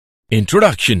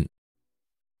Introduction.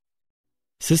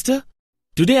 Sister,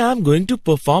 today I am going to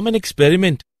perform an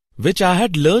experiment which I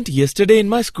had learnt yesterday in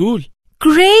my school.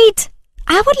 Great!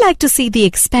 I would like to see the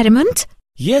experiment.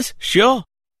 Yes, sure.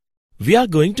 We are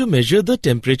going to measure the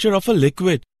temperature of a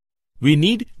liquid. We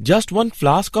need just one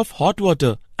flask of hot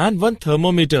water and one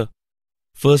thermometer.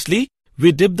 Firstly,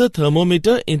 we dip the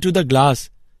thermometer into the glass.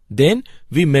 Then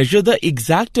we measure the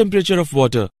exact temperature of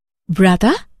water.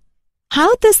 Brother,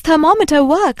 how this thermometer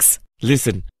works?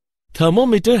 Listen,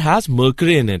 thermometer has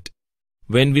mercury in it.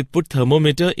 When we put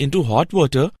thermometer into hot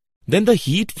water, then the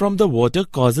heat from the water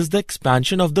causes the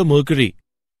expansion of the mercury.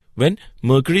 When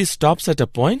mercury stops at a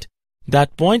point,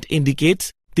 that point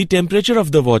indicates the temperature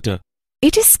of the water.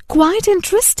 It is quite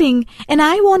interesting and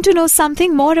I want to know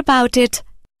something more about it.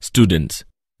 Students,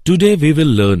 today we will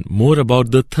learn more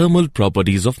about the thermal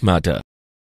properties of matter.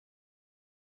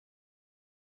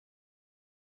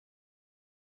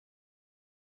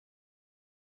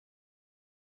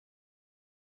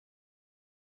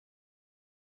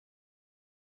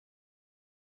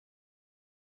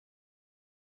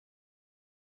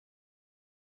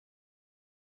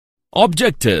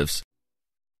 Objectives.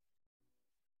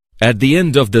 At the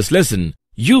end of this lesson,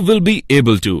 you will be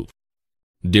able to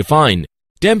define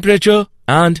temperature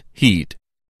and heat,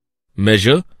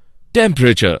 measure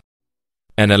temperature,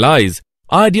 analyze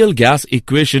ideal gas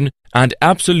equation and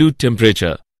absolute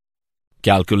temperature,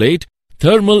 calculate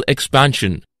thermal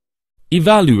expansion,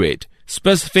 evaluate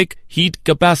specific heat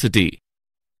capacity,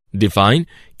 define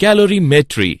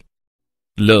calorimetry,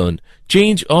 learn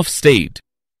change of state,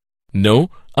 know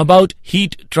about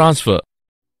heat transfer,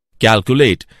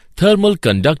 calculate thermal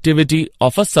conductivity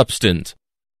of a substance,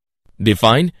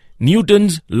 define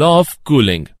Newton's law of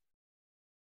cooling.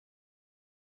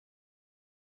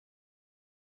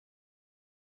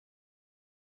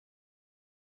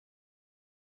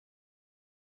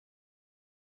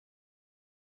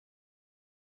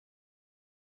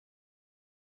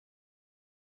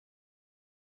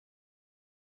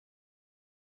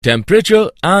 Temperature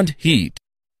and heat.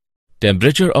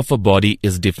 Temperature of a body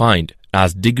is defined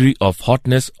as degree of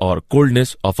hotness or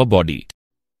coldness of a body.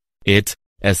 Its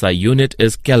SI unit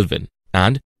is Kelvin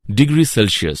and degree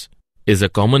Celsius is a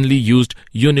commonly used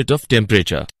unit of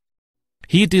temperature.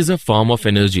 Heat is a form of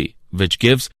energy which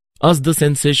gives us the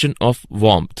sensation of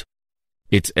warmth.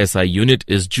 Its SI unit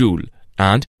is joule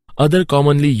and other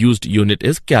commonly used unit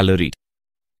is calorie.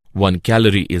 1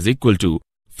 calorie is equal to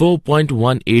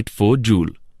 4.184 joule.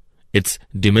 Its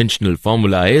dimensional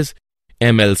formula is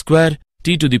ml square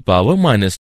T to the power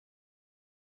minus.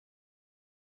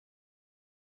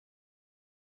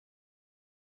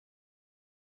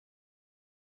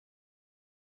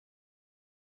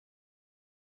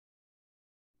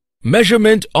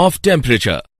 Measurement of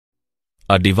temperature.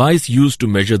 A device used to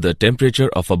measure the temperature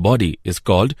of a body is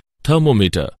called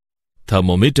thermometer.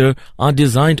 Thermometer are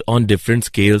designed on different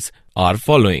scales are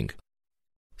following: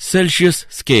 Celsius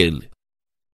scale,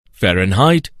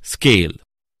 Fahrenheit scale,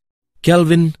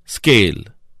 Kelvin scale,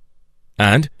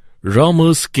 and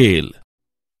Ramer scale.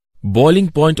 Boiling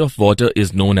point of water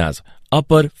is known as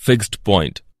upper fixed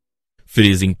point.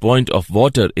 Freezing point of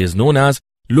water is known as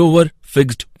lower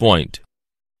fixed point.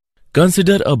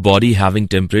 Consider a body having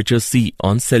temperature C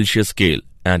on Celsius scale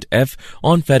and F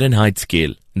on Fahrenheit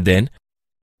scale. Then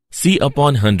C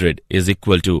upon 100 is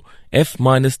equal to F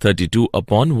minus 32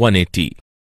 upon 180.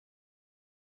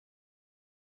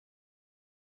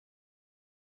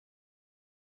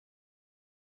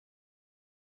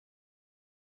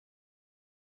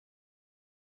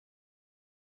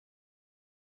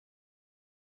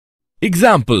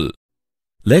 Example.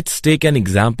 Let's take an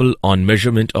example on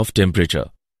measurement of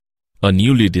temperature. A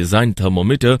newly designed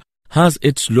thermometer has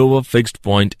its lower fixed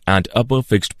point and upper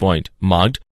fixed point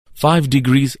marked 5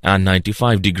 degrees and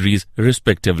 95 degrees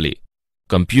respectively.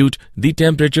 Compute the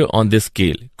temperature on this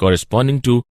scale corresponding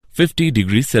to 50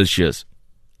 degrees Celsius.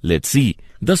 Let's see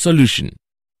the solution.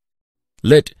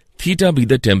 Let theta be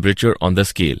the temperature on the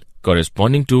scale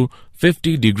corresponding to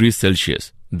 50 degrees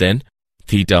Celsius. Then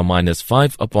theta minus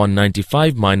 5 upon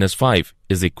 95 minus 5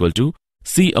 is equal to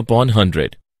C upon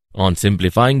 100. On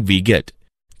simplifying, we get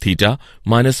theta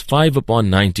minus 5 upon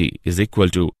 90 is equal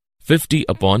to 50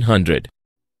 upon 100.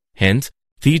 Hence,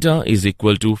 theta is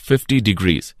equal to 50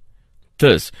 degrees.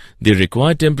 Thus, the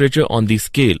required temperature on the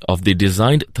scale of the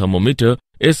designed thermometer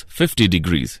is 50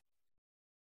 degrees.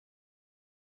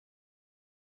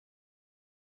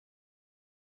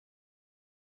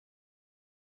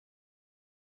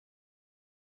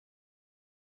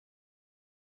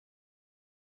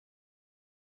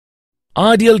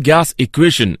 Ideal gas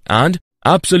equation and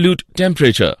absolute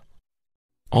temperature.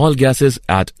 all gases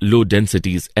at low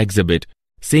densities exhibit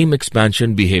same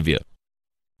expansion behavior.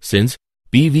 Since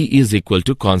PV is equal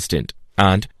to constant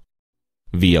and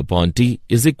V upon T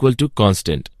is equal to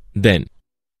constant, then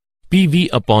PV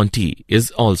upon T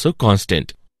is also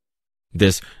constant.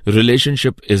 This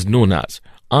relationship is known as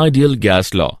ideal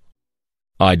gas law.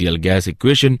 Ideal gas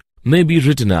equation may be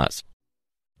written as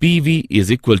PV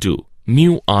is equal to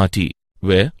mu RT,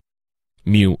 where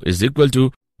mu is equal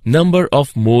to number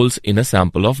of moles in a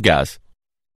sample of gas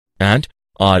and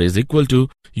R is equal to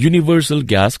universal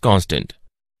gas constant.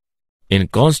 In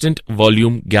constant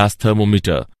volume gas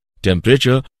thermometer,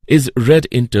 temperature is read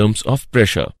in terms of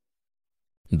pressure.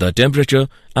 The temperature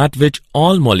at which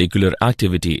all molecular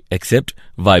activity except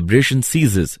vibration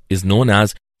ceases is known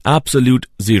as absolute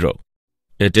zero.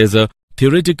 It is a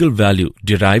theoretical value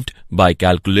derived by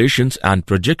calculations and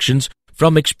projections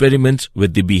from experiments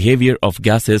with the behavior of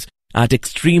gases at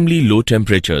extremely low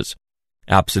temperatures.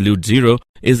 Absolute zero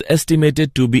is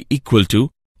estimated to be equal to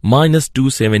minus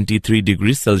 273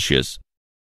 degrees Celsius.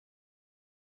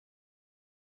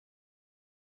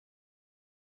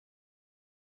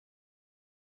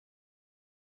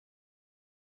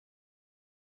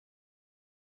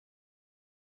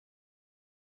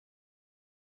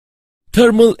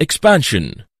 Thermal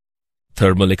expansion.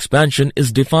 Thermal expansion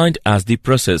is defined as the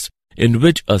process in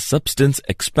which a substance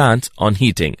expands on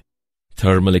heating.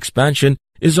 Thermal expansion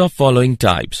is of following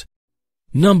types.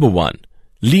 Number 1.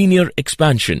 Linear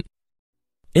expansion.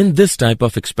 In this type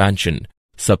of expansion,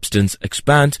 substance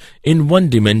expands in one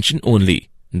dimension only,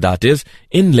 that is,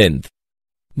 in length.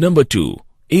 Number 2.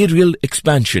 Aerial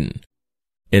expansion.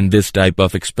 In this type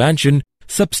of expansion,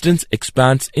 substance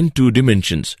expands in two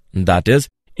dimensions, that is,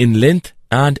 in length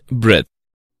and breadth.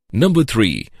 Number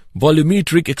 3.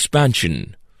 Volumetric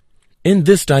expansion. In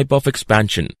this type of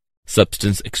expansion,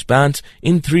 substance expands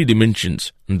in three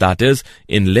dimensions, that is,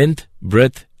 in length,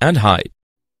 breadth and height.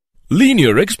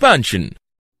 Linear expansion.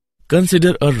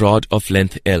 Consider a rod of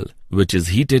length L, which is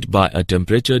heated by a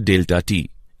temperature delta T,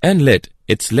 and let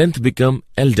its length become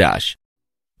L dash.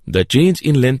 The change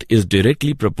in length is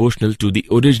directly proportional to the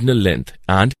original length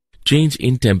and change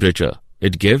in temperature.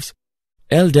 It gives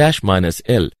L dash minus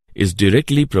L is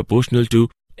directly proportional to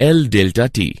L delta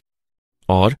T,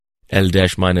 or L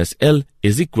dash minus L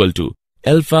is equal to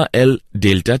alpha L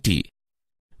delta T.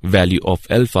 Value of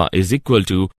alpha is equal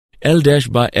to L dash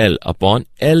by L upon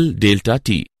L delta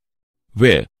T,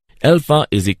 where alpha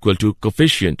is equal to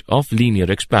coefficient of linear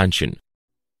expansion.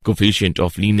 Coefficient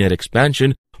of linear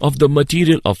expansion of the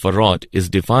material of a rod is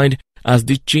defined as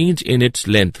the change in its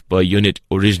length per unit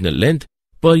original length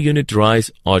per unit rise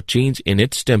or change in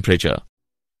its temperature.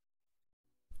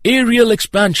 Aerial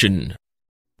expansion.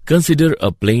 Consider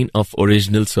a plane of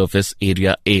original surface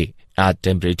area A at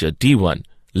temperature T1.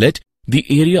 Let the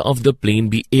area of the plane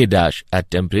be A dash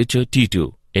at temperature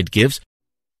T2. It gives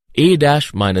A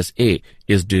dash minus A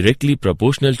is directly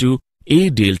proportional to A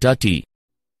delta T,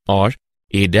 or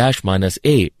A dash minus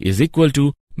A is equal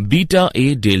to beta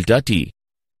A delta T.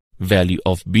 Value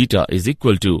of beta is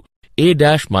equal to A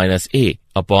dash minus A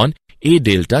upon A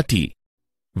delta T,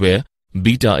 where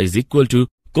beta is equal to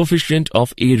coefficient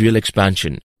of aerial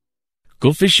expansion.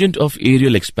 Coefficient of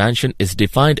aerial expansion is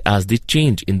defined as the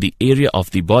change in the area of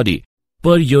the body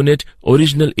per unit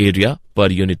original area per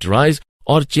unit rise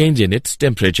or change in its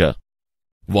temperature.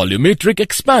 Volumetric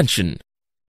expansion.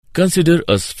 Consider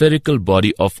a spherical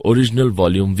body of original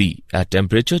volume V at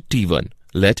temperature T1.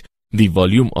 Let the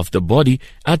volume of the body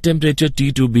at temperature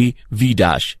T2 be V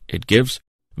dash. It gives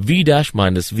V dash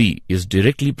minus V is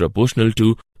directly proportional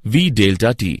to V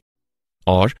delta T,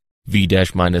 or V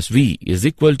dash minus V is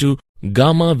equal to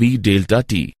gamma V delta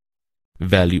T.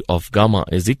 Value of gamma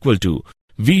is equal to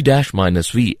V dash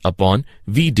minus V upon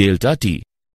V delta T,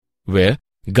 where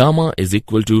gamma is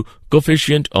equal to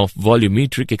coefficient of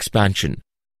volumetric expansion.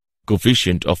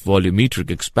 Coefficient of volumetric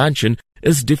expansion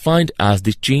is defined as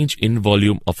the change in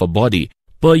volume of a body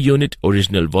per unit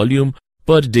original volume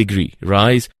per degree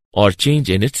rise or change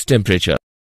in its temperature.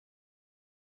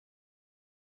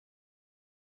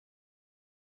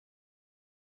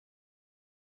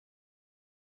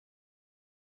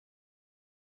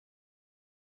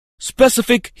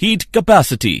 Specific heat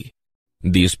capacity.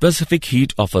 The specific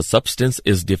heat of a substance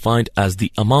is defined as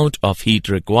the amount of heat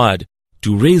required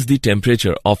to raise the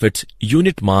temperature of its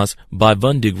unit mass by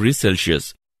 1 degree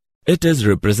Celsius. It is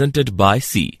represented by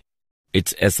C.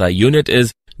 Its SI unit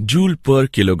is joule per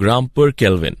kilogram per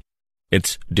Kelvin.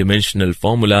 Its dimensional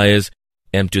formula is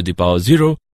m to the power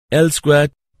 0, L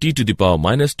squared, T to the power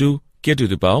minus 2, K to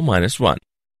the power minus 1.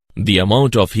 The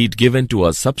amount of heat given to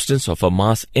a substance of a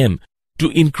mass m to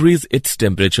increase its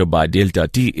temperature by delta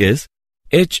T is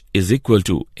H is equal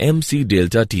to mc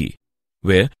delta T,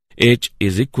 where H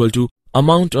is equal to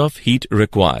amount of heat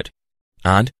required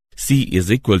and C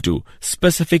is equal to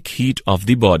specific heat of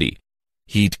the body.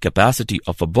 Heat capacity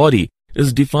of a body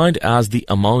is defined as the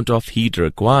amount of heat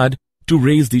required to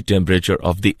raise the temperature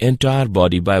of the entire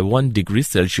body by 1 degree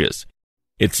Celsius.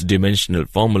 Its dimensional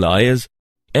formula is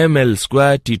ml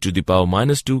square T to the power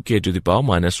minus 2 K to the power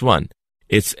minus 1.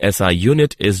 Its SI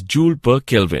unit is Joule per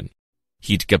Kelvin.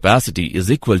 Heat capacity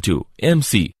is equal to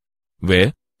mc,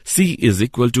 where C is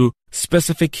equal to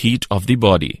specific heat of the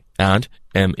body and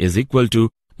m is equal to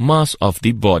mass of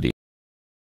the body.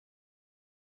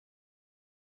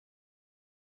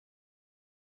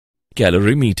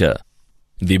 Calorimeter.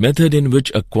 The method in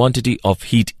which a quantity of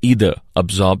heat either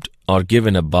absorbed or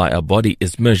given up by a body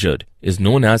is measured is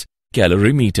known as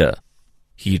calorimeter.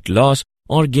 Heat loss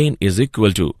or gain is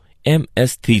equal to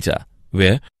ms theta,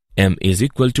 where m is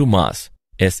equal to mass,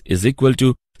 s is equal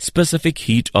to specific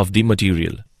heat of the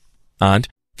material, and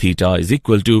theta is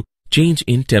equal to change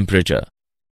in temperature.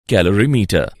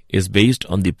 Calorimeter is based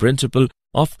on the principle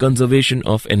of conservation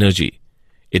of energy.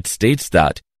 It states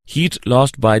that heat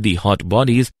lost by the hot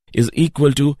bodies is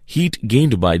equal to heat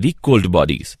gained by the cold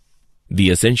bodies. The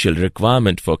essential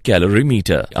requirement for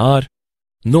calorimeter are: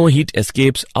 no heat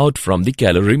escapes out from the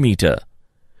calorimeter,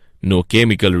 no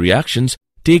chemical reactions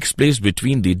takes place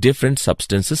between the different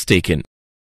substances taken,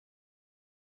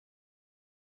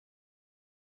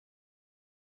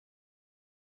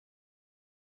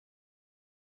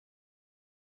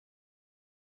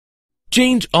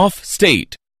 change of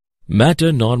state.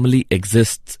 Matter normally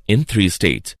exists in 3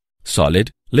 states: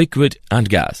 solid, liquid and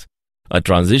gas. A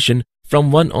transition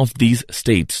from one of these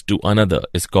states to another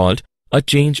is called a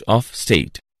change of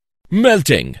state.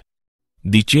 Melting.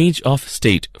 The change of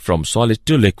state from solid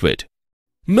to liquid.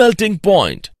 Melting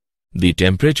point. The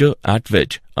temperature at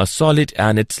which a solid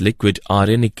and its liquid are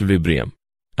in equilibrium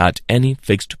at any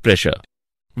fixed pressure.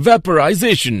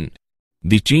 Vaporization.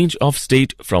 The change of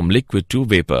state from liquid to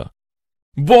vapor.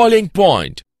 Boiling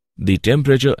point. The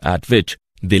temperature at which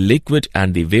the liquid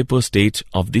and the vapor states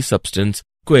of the substance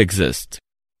coexist.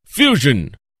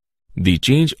 Fusion. The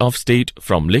change of state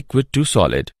from liquid to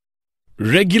solid.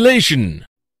 Regulation.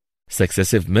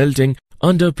 Successive melting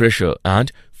under pressure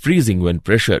and freezing when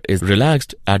pressure is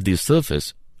relaxed at the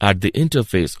surface at the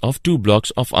interface of 2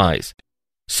 blocks of ice.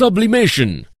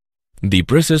 Sublimation. The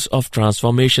process of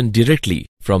transformation directly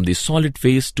from the solid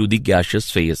phase to the gaseous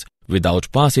phase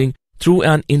without passing through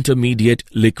an intermediate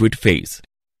liquid phase.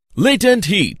 Latent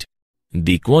heat.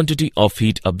 The quantity of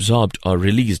heat absorbed or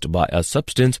released by a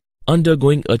substance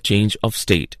undergoing a change of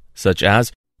state, such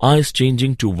as ice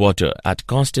changing to water at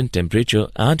constant temperature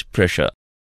and pressure.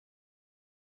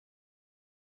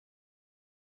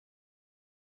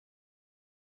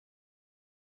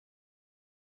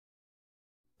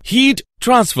 Heat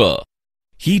transfer.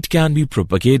 Heat can be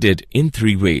propagated in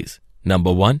 3 ways.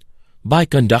 Number 1, by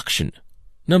conduction.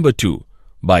 Number 2,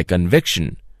 by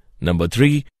convection. Number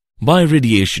 3, by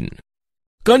radiation.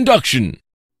 Conduction.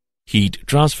 Heat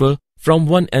transfer from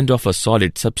one end of a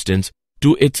solid substance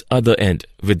to its other end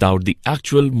without the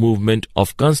actual movement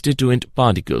of constituent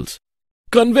particles.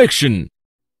 Convection.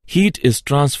 Heat is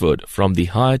transferred from the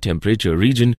higher temperature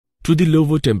region to the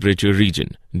lower temperature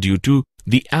region due to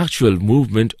the actual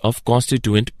movement of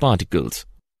constituent particles.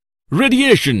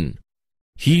 Radiation.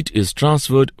 Heat is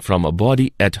transferred from a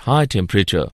body at high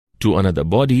temperature to another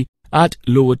body at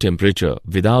lower temperature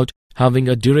without having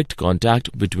a direct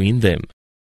contact between them.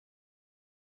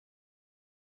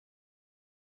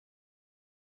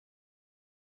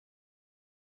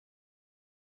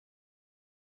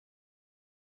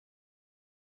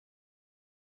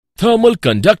 Thermal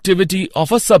conductivity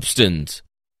of a substance.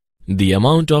 The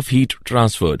amount of heat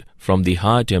transferred from the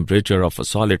high temperature of a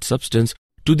solid substance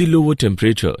to the lower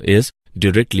temperature is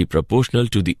directly proportional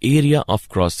to the area of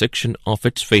cross-section of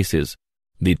its faces.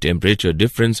 The temperature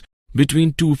difference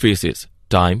between 2 faces,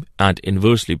 time, and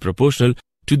inversely proportional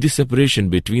to the separation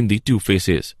between the 2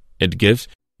 faces. It gives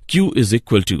Q is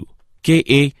equal to Ka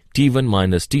T1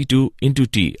 minus T2 into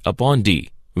T upon D,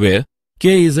 where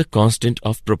K is a constant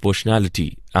of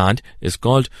proportionality and is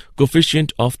called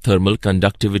coefficient of thermal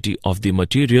conductivity of the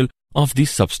material of the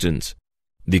substance.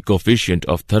 The coefficient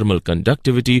of thermal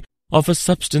conductivity of a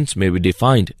substance may be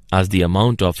defined as the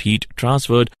amount of heat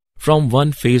transferred from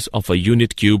one phase of a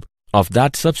unit cube of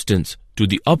that substance to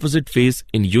the opposite phase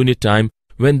in unit time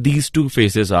when these 2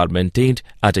 phases are maintained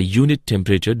at a unit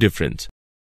temperature difference.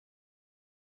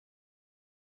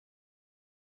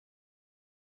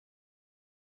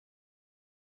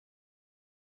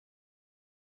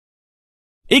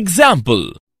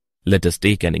 Example. Let us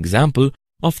take an example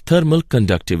of thermal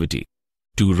conductivity.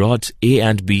 Two rods A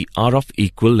and B are of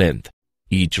equal length.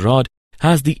 Each rod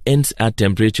has the ends at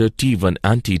temperature T1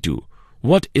 and T2.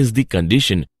 What is the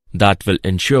condition that will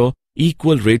ensure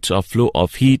equal rates of flow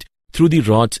of heat through the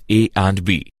rods A and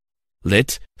B?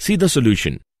 Let's see the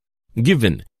solution.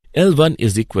 Given L1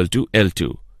 is equal to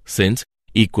L2, since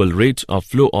equal rates of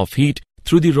flow of heat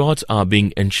through the rods are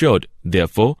being ensured,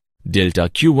 therefore delta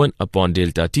Q1 upon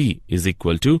delta T is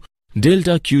equal to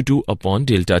delta Q2 upon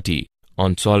delta T.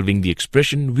 On solving the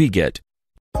expression, we get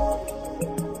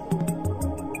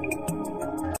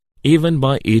A1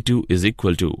 by A2 is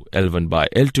equal to L1 by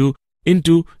L2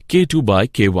 into K2 by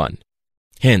K1.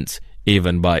 Hence,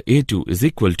 A1 by A2 is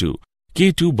equal to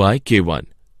K2 by K1.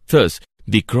 Thus,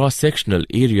 the cross-sectional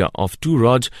area of two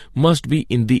rods must be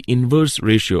in the inverse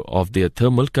ratio of their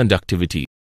thermal conductivity.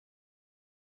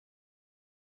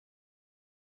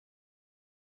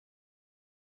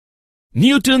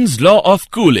 Newton's law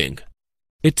of cooling.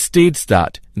 It states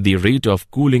that the rate of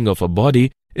cooling of a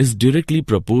body is directly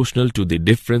proportional to the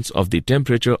difference of the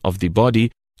temperature of the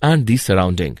body and the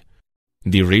surrounding.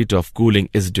 The rate of cooling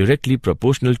is directly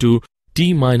proportional to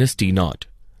T minus T naught.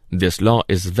 This law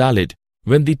is valid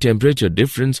when the temperature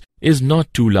difference is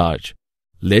not too large.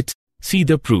 Let's see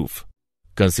the proof.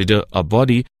 Consider a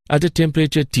body at a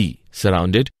temperature T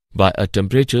surrounded by a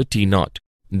temperature T naught.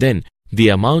 Then the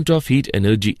amount of heat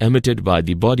energy emitted by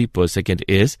the body per second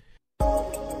is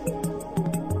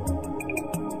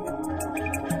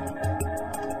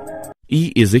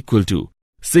E is equal to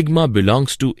sigma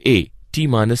belongs to A T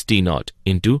minus T naught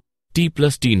into T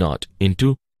plus T naught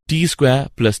into T square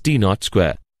plus T naught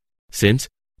square. Since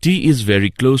T is very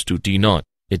close to T naught,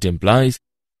 it implies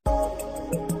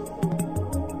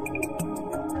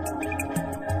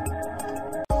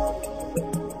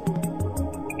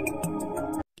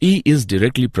E is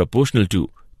directly proportional to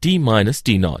T minus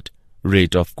T naught.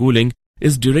 Rate of cooling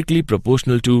is directly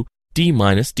proportional to T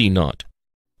minus T naught.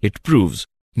 It proves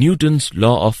Newton's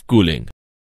law of cooling.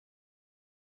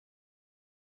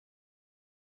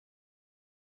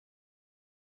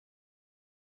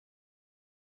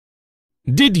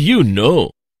 Did you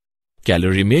know?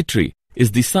 Calorimetry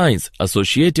is the science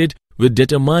associated with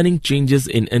determining changes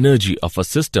in energy of a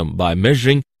system by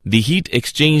measuring the heat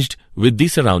exchanged with the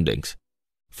surroundings.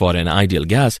 For an ideal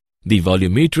gas, the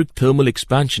volumetric thermal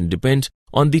expansion depends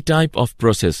on the type of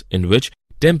process in which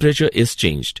temperature is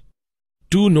changed.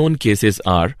 Two known cases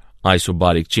are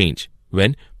isobaric change,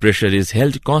 when pressure is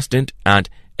held constant, and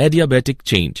adiabatic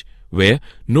change, where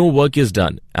no work is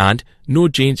done and no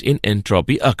change in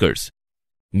entropy occurs.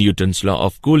 Newton's law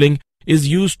of cooling is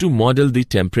used to model the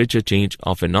temperature change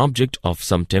of an object of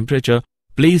some temperature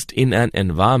placed in an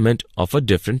environment of a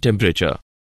different temperature.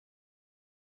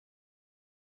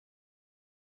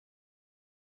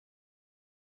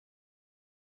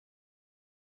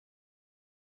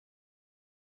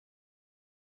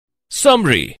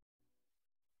 Summary.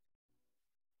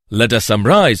 Let us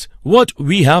summarize what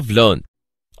we have learned.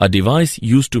 A device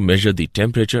used to measure the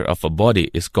temperature of a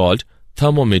body is called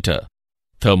thermometer.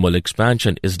 Thermal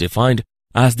expansion is defined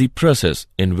as the process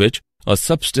in which a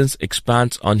substance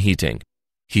expands on heating.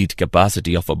 Heat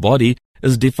capacity of a body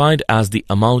is defined as the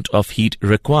amount of heat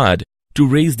required to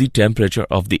raise the temperature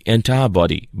of the entire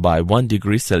body by 1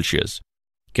 degree Celsius.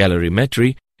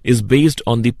 Calorimetry is based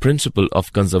on the principle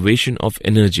of conservation of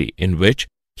energy, in which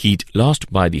heat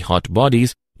lost by the hot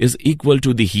bodies is equal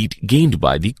to the heat gained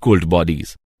by the cold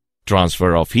bodies.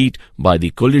 Transfer of heat by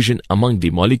the collision among the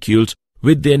molecules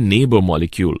with their neighbor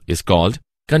molecule is called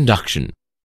conduction.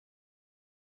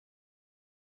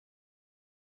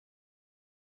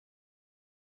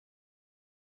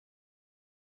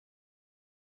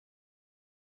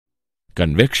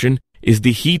 Convection is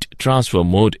the heat transfer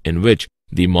mode in which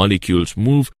the molecules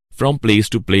move from place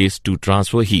to place to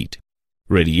transfer heat.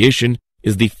 Radiation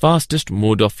is the fastest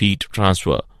mode of heat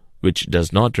transfer, which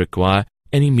does not require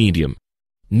any medium.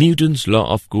 Newton's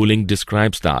law of cooling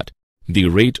describes that the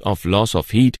rate of loss of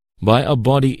heat by a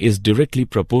body is directly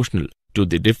proportional to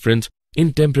the difference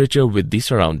in temperature with the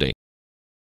surrounding.